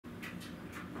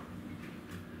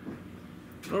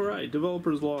Alright,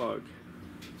 developer's log.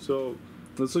 So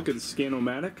let's look at the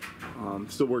scan-O-matic.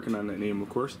 Still working on that name, of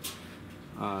course.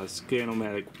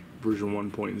 Scan-O-matic version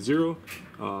 1.0.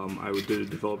 I did a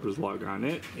developer's log on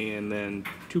it, and then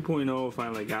 2.0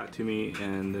 finally got to me,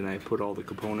 and then I put all the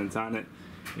components on it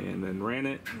and then ran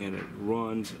it, and it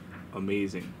runs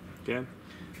amazing. Okay,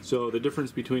 so the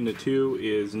difference between the two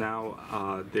is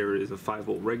now there is a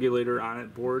 5-volt regulator on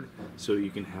it board, so you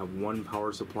can have one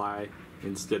power supply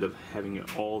instead of having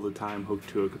it all the time hooked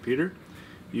to a computer.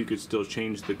 You could still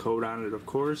change the code on it, of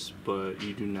course, but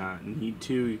you do not need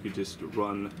to. You could just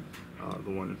run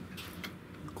the one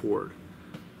cord.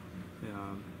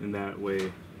 And that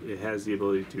way it has the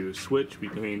ability to switch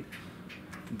between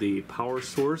the power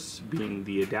source being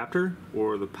the adapter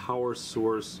or the power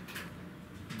source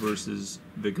versus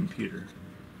the computer.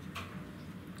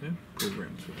 Okay,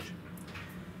 program switch.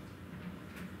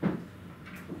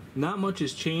 Not much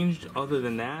has changed other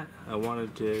than that. I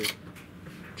wanted to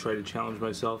try to challenge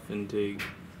myself and to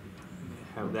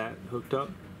have that hooked up.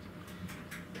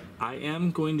 I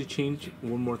am going to change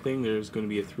one more thing. There's going to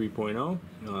be a 3.0.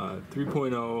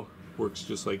 3.0 works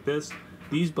just like this.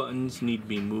 These buttons need to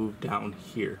be moved down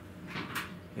here.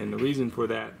 And the reason for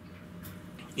that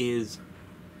is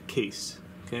case.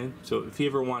 Okay? So if you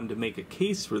ever wanted to make a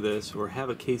case for this or have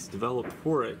a case developed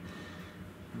for it,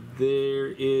 there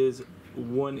is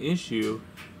one issue.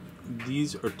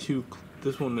 These are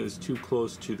this one is too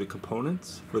close to the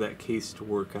components for that case to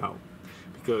work out,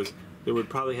 because there would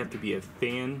probably have to be a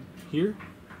fan here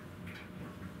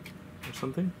or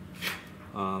something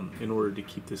in order to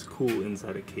keep this cool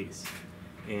inside a case.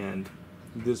 And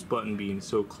this button being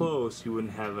so close, you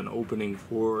wouldn't have an opening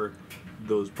for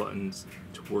those buttons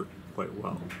to work quite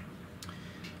well.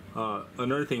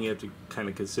 Another thing you have to kind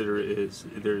of consider is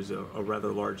there's a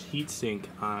rather large heat sink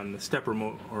on the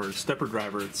stepper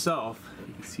driver itself.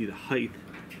 You can see the height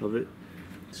of it,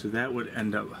 so that would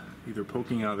end up either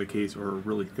poking out of the case or a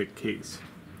really thick case.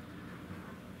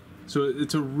 So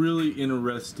it's a really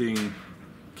interesting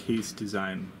case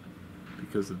design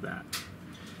because of that.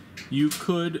 You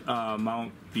could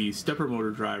mount the stepper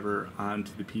motor driver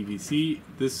onto the PVC.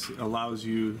 This allows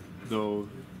you, though,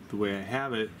 the way I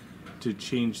have it, to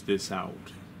change this out.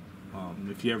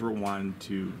 If you ever wanted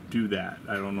to do that,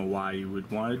 I don't know why you would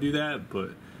want to do that,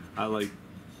 but I like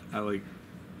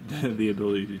the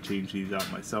ability to change these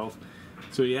out myself.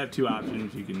 So you have two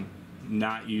options. You can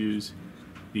not use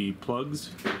the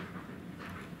plugs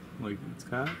like it's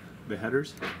got, the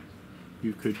headers.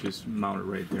 You could just mount it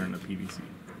right there in the PVC.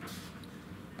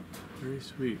 Very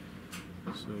sweet.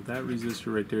 So that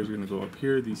resistor right there is going to go up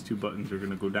here. These two buttons are going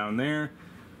to go down there.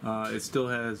 It still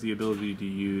has the ability to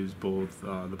use both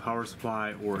the power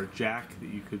supply or a jack that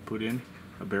you could put in,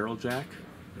 a barrel jack,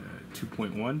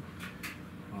 2.1.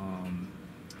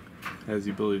 Has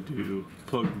the ability to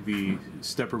plug the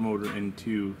stepper motor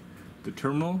into the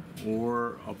terminal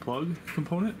or a plug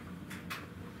component.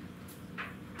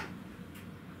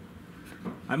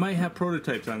 I might have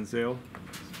prototypes on sale,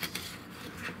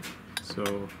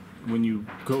 so when you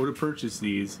go to purchase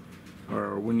these,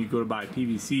 or when you go to buy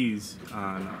PVCs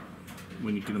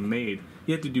when you get them made,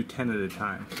 you have to do 10 at a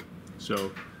time.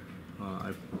 So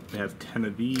I have 10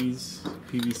 of these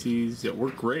PVCs that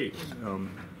work great.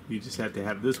 You just have to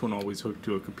have this one always hooked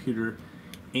to a computer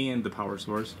and the power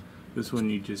source. This one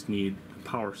you just need the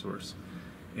power source.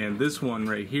 And this one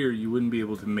right here, you wouldn't be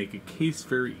able to make a case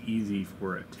very easy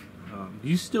for it.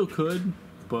 You still could,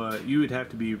 but you would have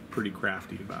to be pretty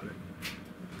crafty about it.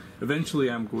 Eventually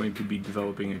I'm going to be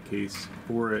developing a case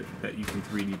for it that you can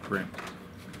 3D print.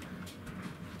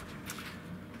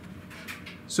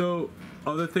 So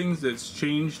other things that's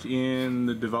changed in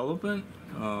the development,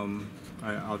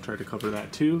 I'll try to cover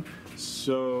that too.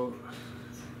 So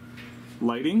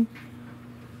lighting's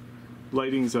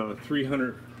a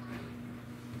 300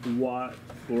 watt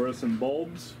fluorescent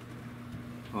bulbs.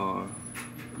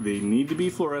 They need to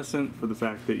be fluorescent for the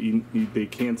fact that they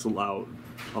cancel out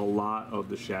a lot of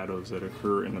the shadows that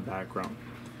occur in the background.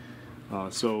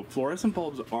 So fluorescent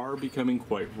bulbs are becoming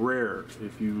quite rare.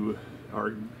 If you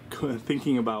are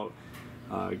thinking about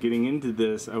getting into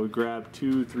this, I would grab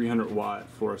 2 300 watt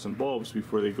fluorescent bulbs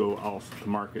before they go off the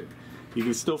market. You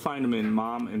can still find them in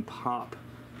mom and pop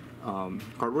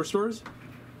hardware stores,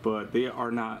 but they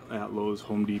are not at Lowe's,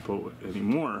 Home Depot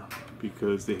anymore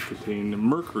because they contain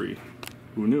mercury.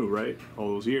 Who knew, right? All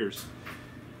those years.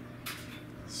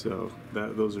 So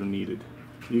those are needed.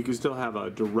 You can still have a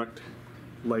direct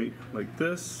light like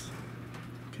this,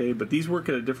 okay, but these work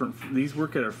at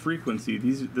a frequency.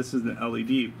 This is an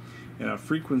LED and a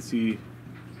frequency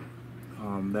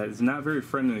that is not very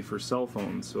friendly for cell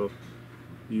phones. So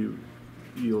you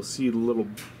you'll see the little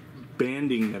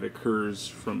banding that occurs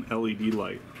from LED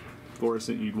light.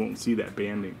 Fluorescent, you won't see that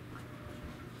banding.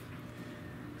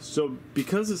 So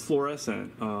because it's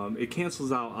fluorescent, it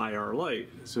cancels out IR light.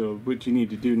 So what you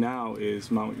need to do now is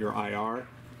mount your IR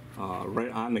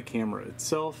right on the camera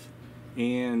itself,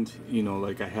 and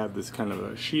like I have this kind of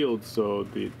a shield so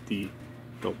the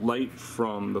light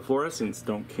from the fluorescents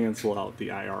don't cancel out the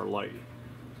IR light,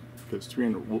 because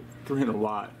 300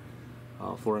 watt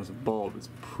fluorescent bulb is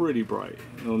pretty bright.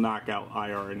 It'll knock out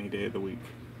IR any day of the week.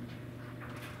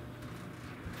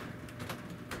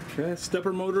 Okay,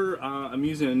 stepper motor, I'm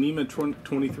using a NEMA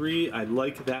 23. I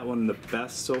like that one the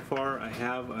best so far. I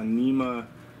have a NEMA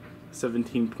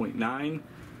 17.9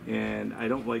 and I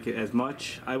don't like it as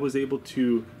much. I was able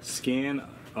to scan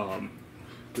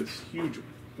this huge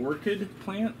orchid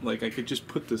plant. Like I could just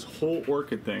put this whole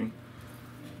orchid thing,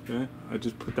 okay? I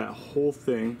just put that whole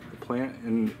thing, the plant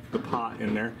and the pot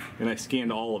in there, and I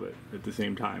scanned all of it at the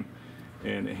same time.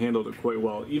 And it handled it quite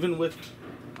well. Even with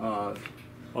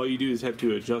all you do is have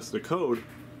to adjust the code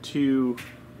to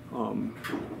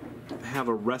have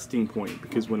a resting point,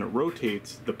 because when it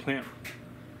rotates, the plant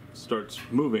starts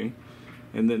moving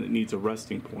and then it needs a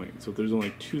resting point. So there's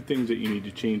only two things that you need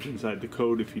to change inside the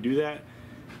code if you do that,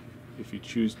 if you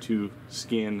choose to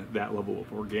scan that level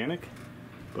of organic.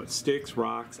 But sticks,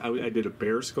 rocks, I did a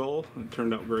bear skull and it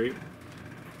turned out great.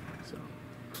 So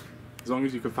as long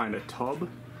as you can find a tub,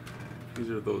 these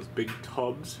are those big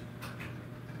tubs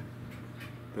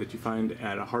that you find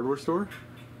at a hardware store.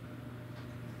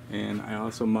 And I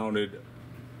also mounted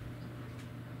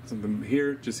something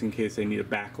here just in case I need a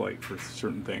backlight for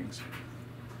certain things.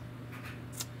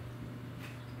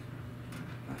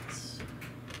 That's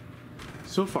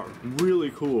so far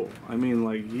really cool. I mean,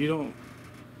 like you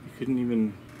couldn't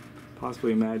even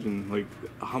possibly imagine like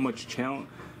how much challenge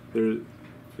there.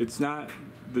 It's not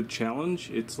the challenge,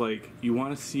 it's like you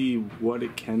want to see what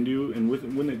it can do. And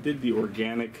when it did the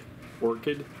organic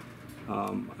orchid,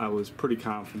 I was pretty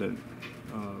confident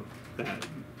that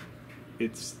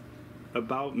it's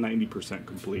about 90%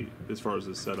 complete as far as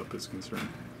the setup is concerned.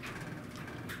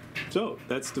 So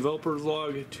that's Developer's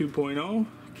Log 2.0.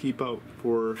 Keep out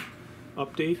for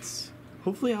updates.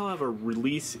 Hopefully I'll have a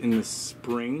release in the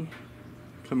spring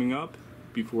coming up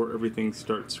before everything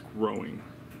starts growing.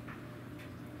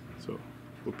 So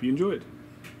hope you enjoyed.